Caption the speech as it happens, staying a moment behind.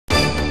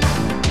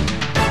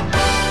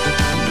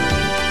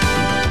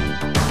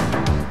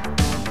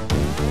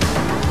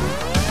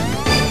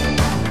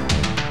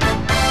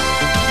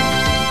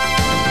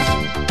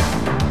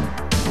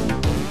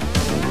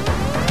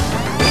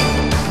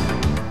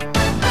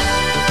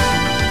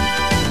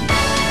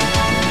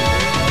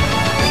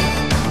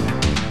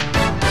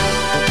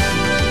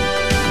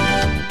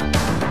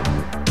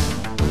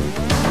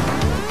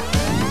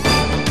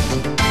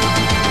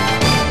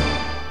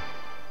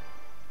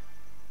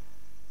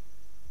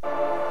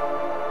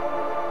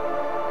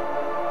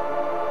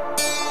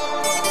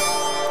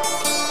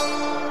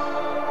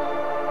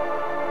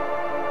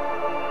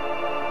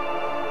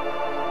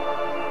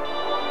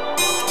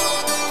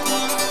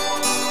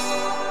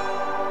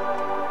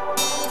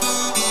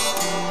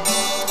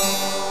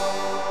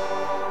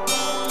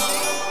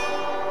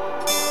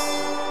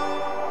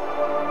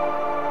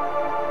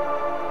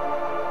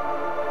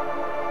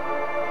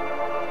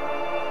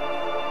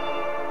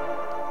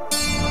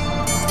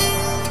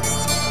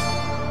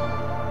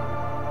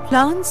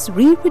Plants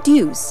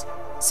reproduce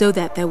so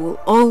that there will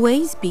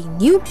always be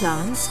new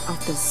plants of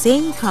the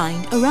same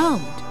kind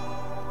around.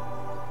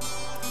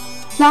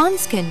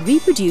 Plants can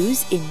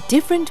reproduce in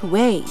different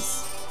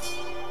ways.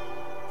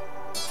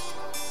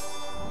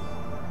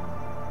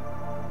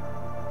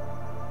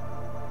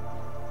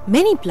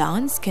 Many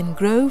plants can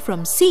grow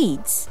from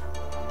seeds.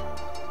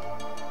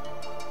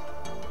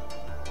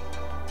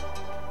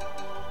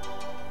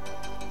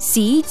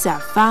 Seeds are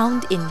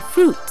found in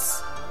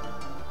fruits.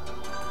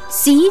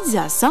 Seeds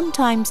are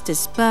sometimes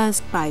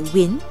dispersed by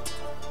wind,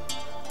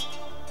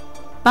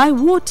 by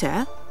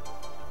water,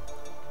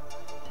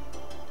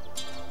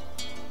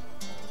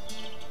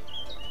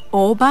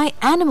 or by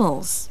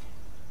animals.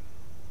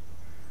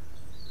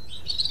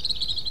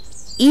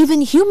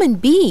 Even human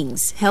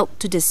beings help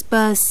to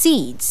disperse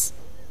seeds.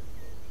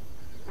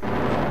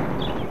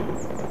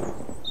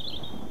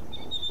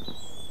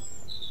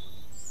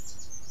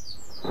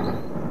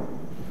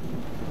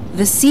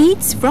 The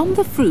seeds from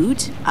the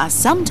fruit are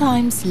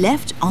sometimes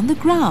left on the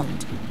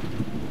ground,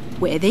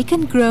 where they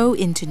can grow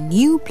into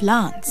new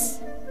plants.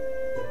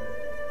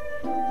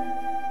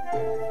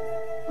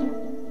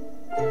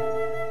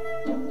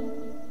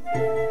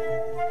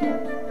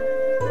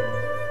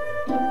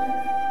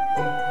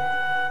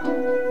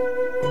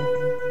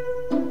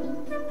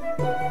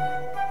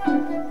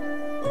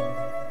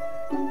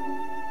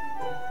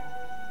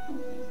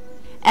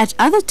 At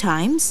other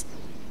times,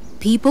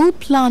 people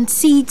plant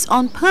seeds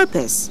on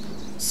purpose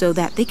so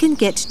that they can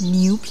get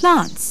new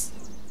plants.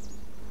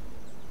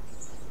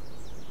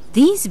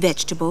 These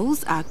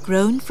vegetables are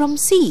grown from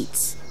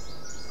seeds.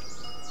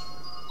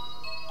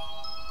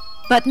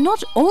 But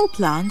not all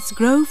plants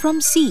grow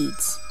from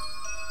seeds.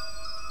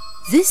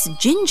 This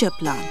ginger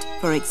plant,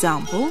 for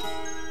example,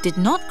 did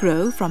not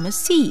grow from a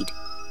seed.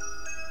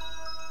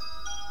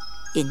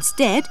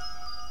 Instead,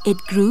 it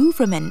grew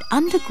from an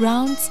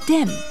underground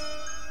stem.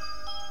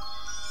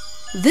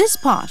 This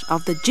part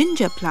of the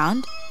ginger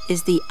plant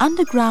is the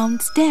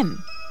underground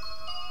stem.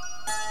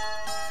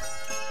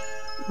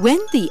 When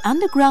the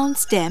underground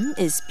stem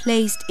is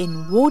placed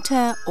in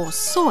water or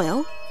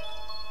soil,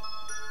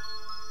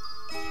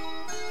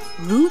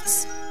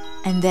 roots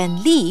and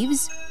then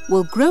leaves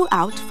will grow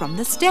out from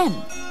the stem.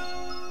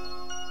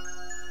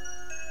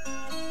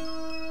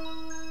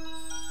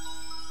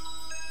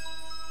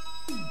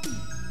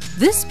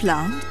 This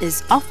plant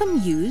is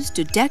often used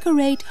to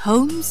decorate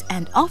homes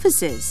and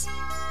offices.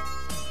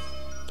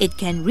 It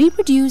can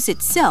reproduce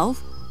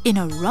itself in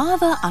a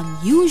rather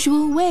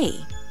unusual way.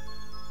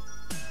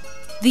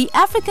 The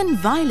African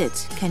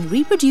violet can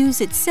reproduce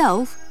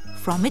itself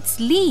from its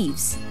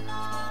leaves.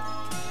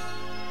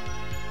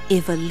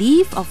 If a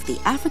leaf of the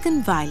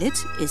African violet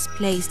is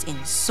placed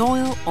in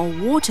soil or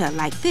water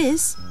like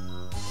this,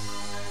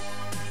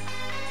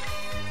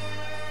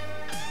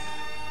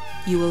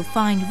 you will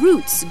find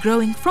roots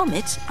growing from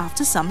it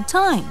after some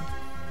time.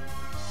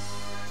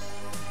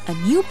 A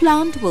new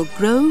plant will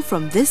grow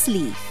from this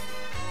leaf.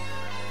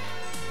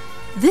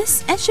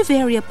 This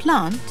echeveria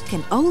plant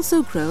can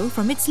also grow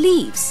from its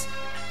leaves.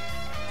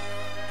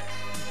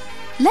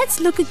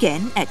 Let's look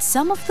again at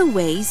some of the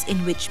ways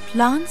in which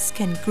plants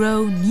can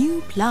grow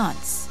new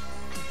plants.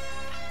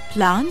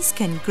 Plants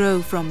can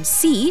grow from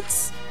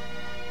seeds,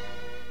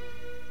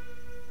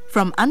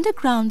 from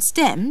underground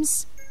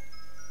stems,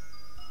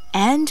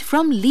 and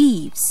from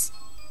leaves.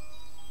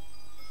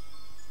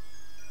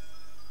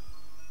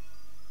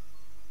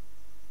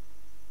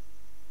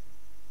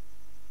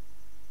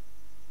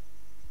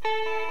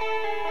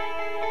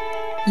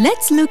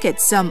 Let's look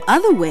at some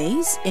other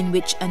ways in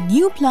which a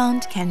new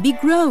plant can be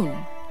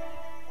grown.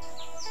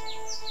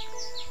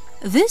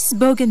 This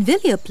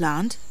bougainvillea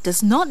plant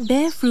does not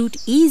bear fruit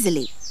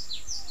easily,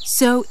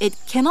 so it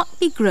cannot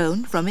be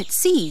grown from its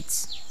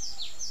seeds.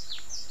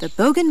 The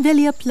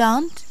bougainvillea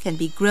plant can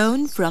be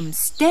grown from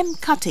stem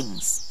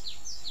cuttings.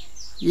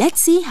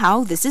 Let's see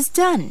how this is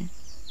done.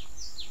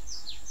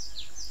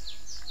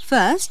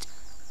 First,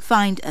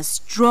 find a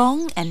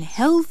strong and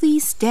healthy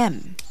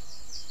stem.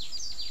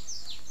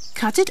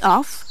 Cut it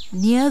off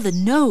near the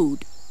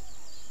node.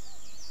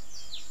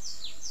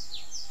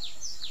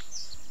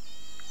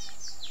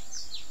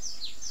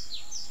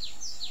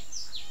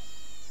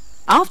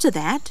 After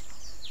that,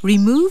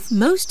 remove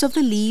most of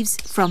the leaves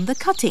from the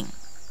cutting.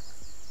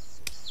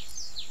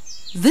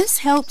 This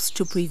helps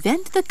to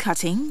prevent the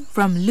cutting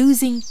from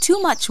losing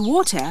too much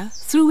water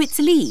through its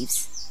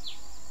leaves.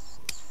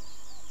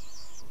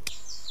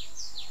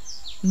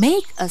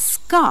 Make a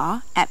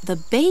scar at the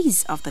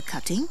base of the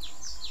cutting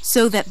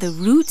so that the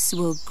roots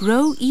will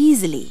grow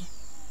easily.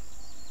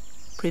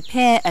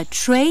 Prepare a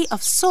tray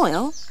of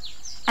soil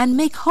and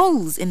make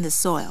holes in the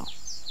soil.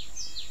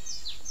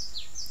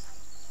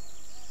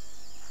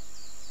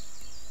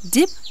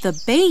 Dip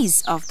the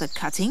base of the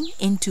cutting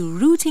into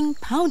rooting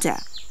powder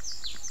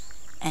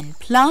and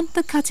plant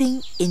the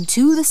cutting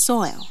into the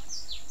soil.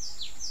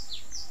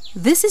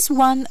 This is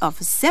one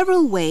of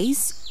several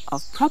ways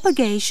of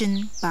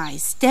propagation by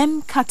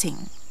stem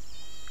cutting.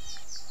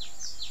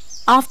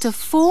 After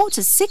 4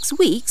 to 6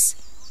 weeks,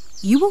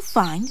 you will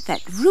find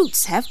that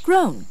roots have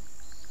grown.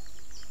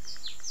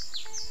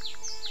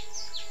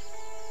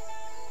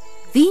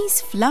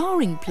 These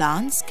flowering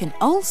plants can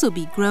also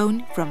be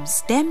grown from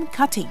stem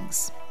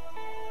cuttings.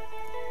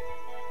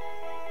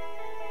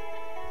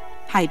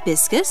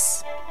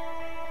 Hibiscus,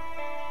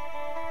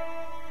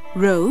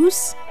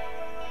 rose,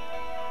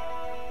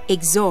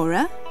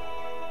 ixora,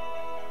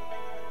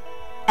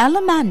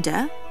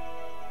 alamander,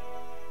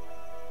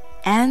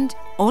 and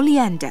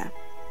oleander.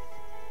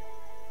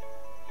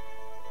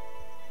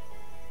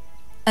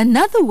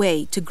 Another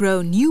way to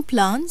grow new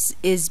plants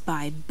is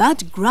by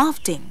bud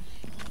grafting.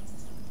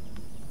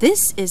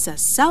 This is a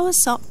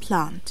soursop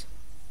plant,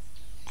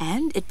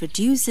 and it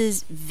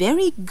produces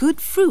very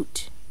good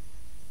fruit.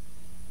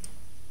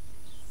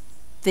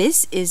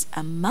 This is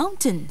a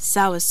mountain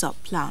soursop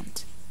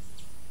plant.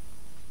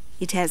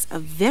 It has a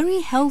very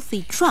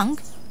healthy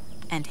trunk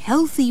and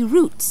healthy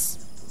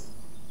roots.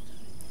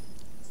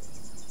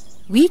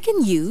 We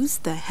can use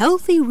the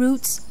healthy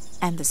roots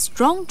and the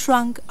strong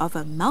trunk of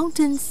a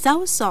mountain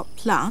soursop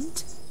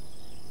plant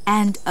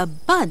and a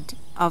bud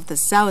of the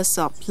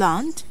soursop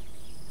plant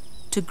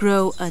to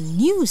grow a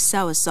new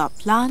soursop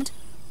plant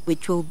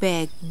which will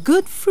bear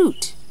good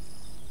fruit.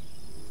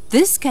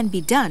 This can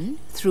be done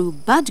through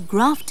bud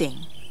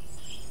grafting.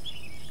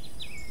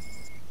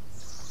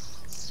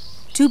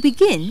 To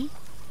begin,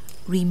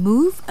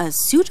 remove a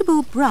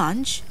suitable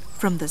branch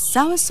from the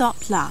soursop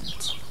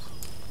plant.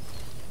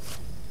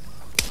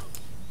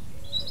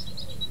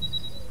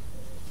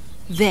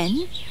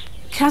 Then,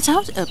 cut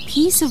out a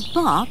piece of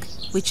bark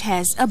which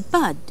has a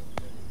bud.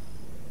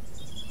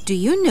 Do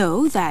you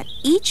know that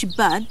each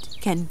bud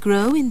can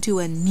grow into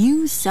a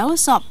new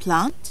soursop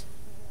plant?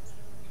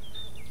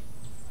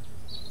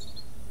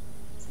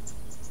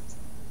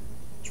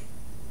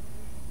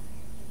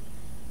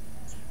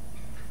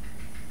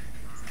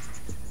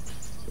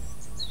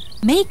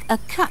 Make a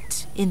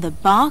cut in the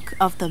bark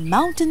of the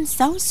mountain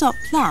soursop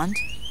plant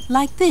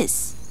like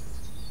this.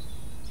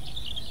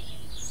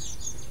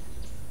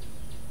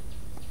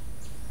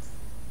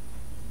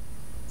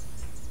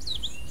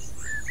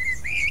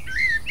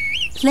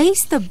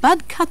 Place the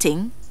bud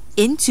cutting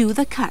into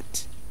the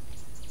cut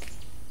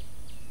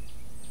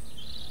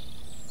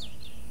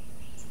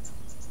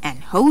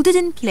and hold it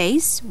in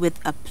place with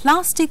a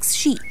plastic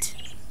sheet.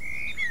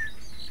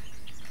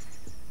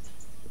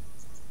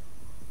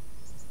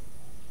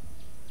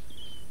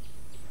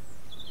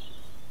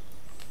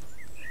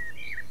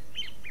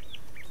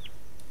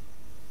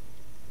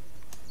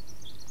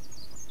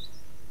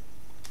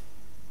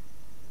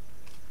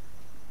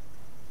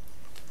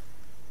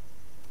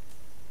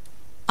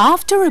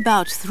 After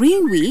about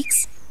 3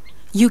 weeks,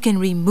 you can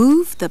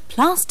remove the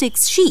plastic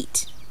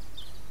sheet.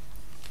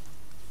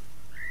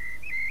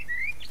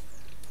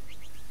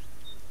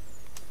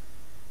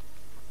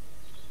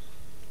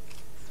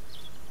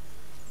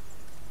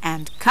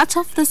 And cut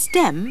off the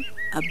stem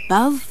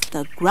above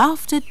the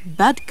grafted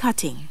bud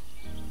cutting.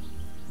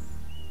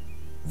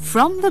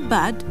 From the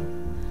bud,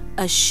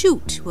 a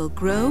shoot will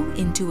grow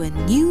into a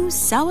new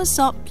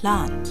soursop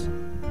plant.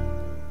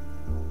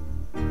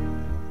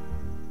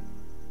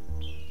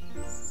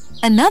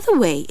 Another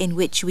way in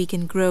which we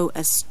can grow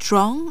a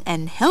strong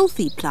and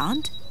healthy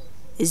plant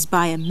is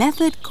by a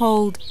method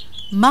called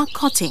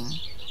marcotting.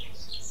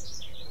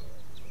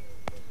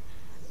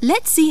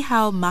 Let's see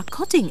how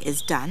marcotting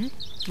is done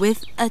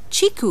with a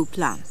chiku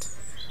plant.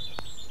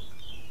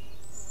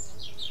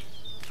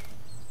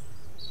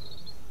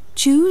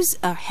 Choose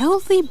a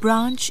healthy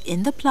branch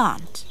in the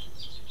plant.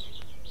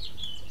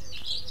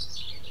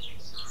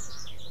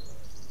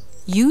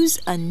 Use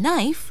a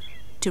knife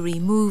to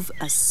remove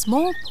a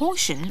small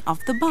portion of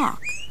the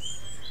bark.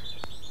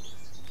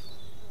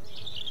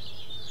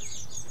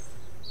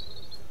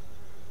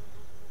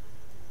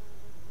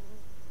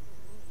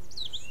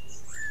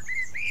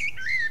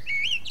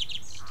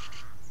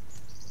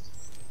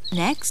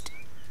 Next,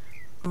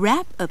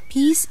 wrap a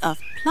piece of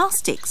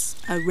plastics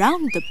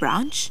around the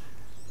branch,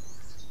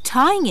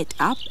 tying it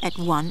up at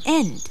one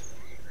end.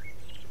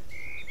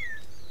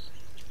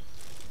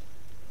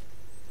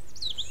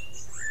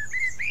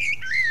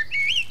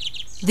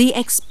 The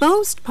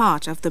exposed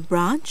part of the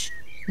branch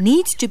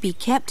needs to be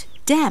kept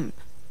damp.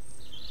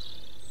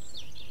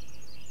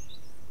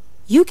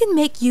 You can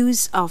make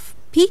use of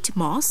peat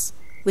moss,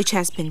 which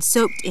has been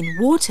soaked in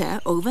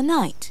water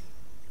overnight.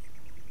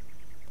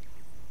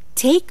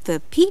 Take the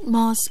peat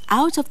moss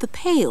out of the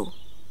pail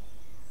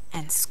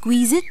and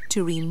squeeze it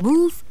to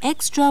remove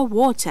extra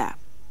water.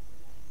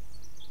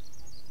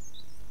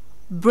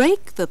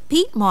 Break the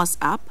peat moss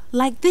up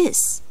like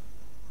this.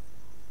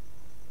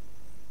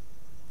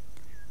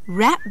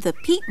 Wrap the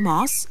peat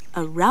moss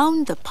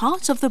around the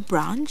part of the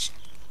branch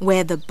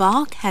where the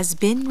bark has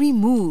been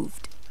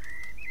removed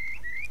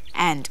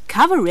and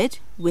cover it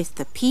with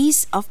the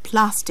piece of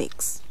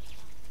plastics.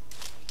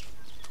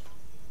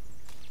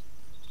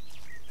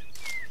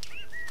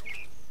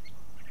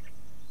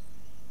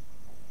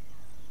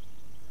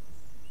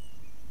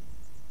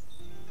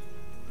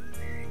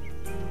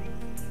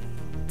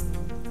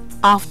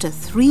 After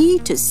 3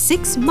 to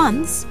 6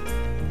 months,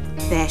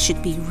 there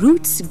should be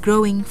roots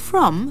growing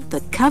from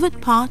the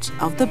covered part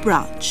of the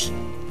branch.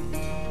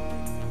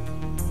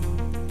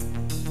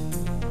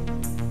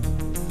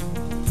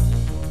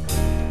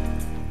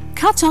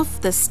 Cut off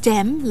the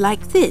stem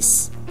like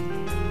this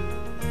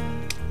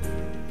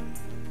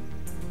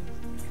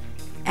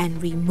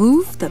and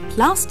remove the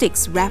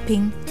plastic's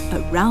wrapping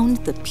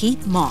around the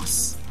peat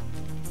moss.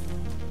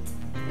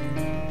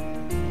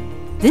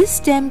 This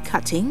stem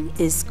cutting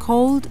is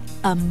called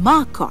a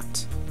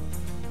marcot.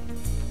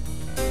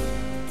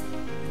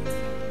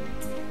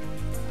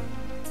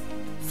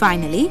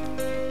 Finally,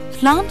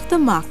 plant the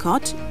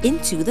marcot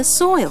into the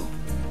soil.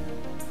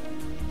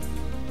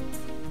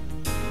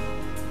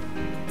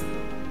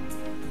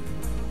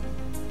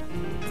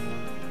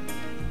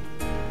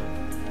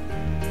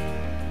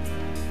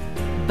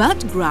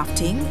 Bud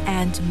grafting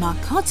and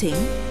marcotting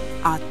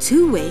are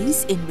two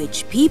ways in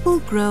which people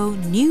grow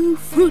new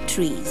fruit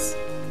trees.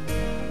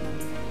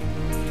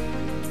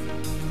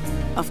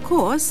 Of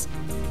course,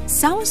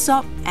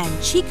 soursop and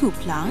chiku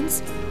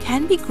plants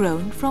can be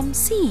grown from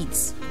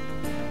seeds.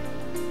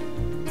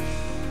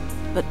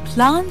 But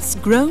plants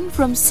grown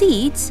from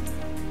seeds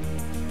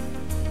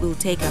will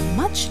take a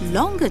much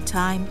longer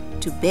time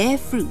to bear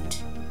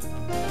fruit.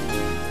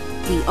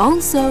 We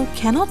also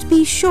cannot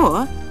be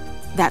sure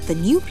that the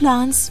new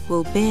plants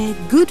will bear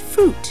good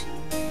fruit.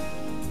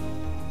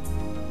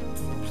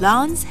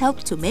 Plants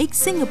help to make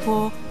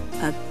Singapore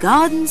a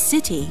garden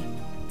city.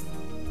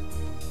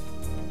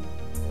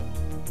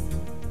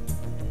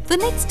 The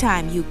next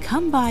time you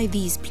come by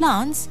these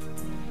plants,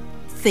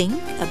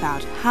 think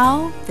about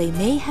how they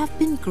may have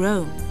been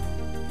grown.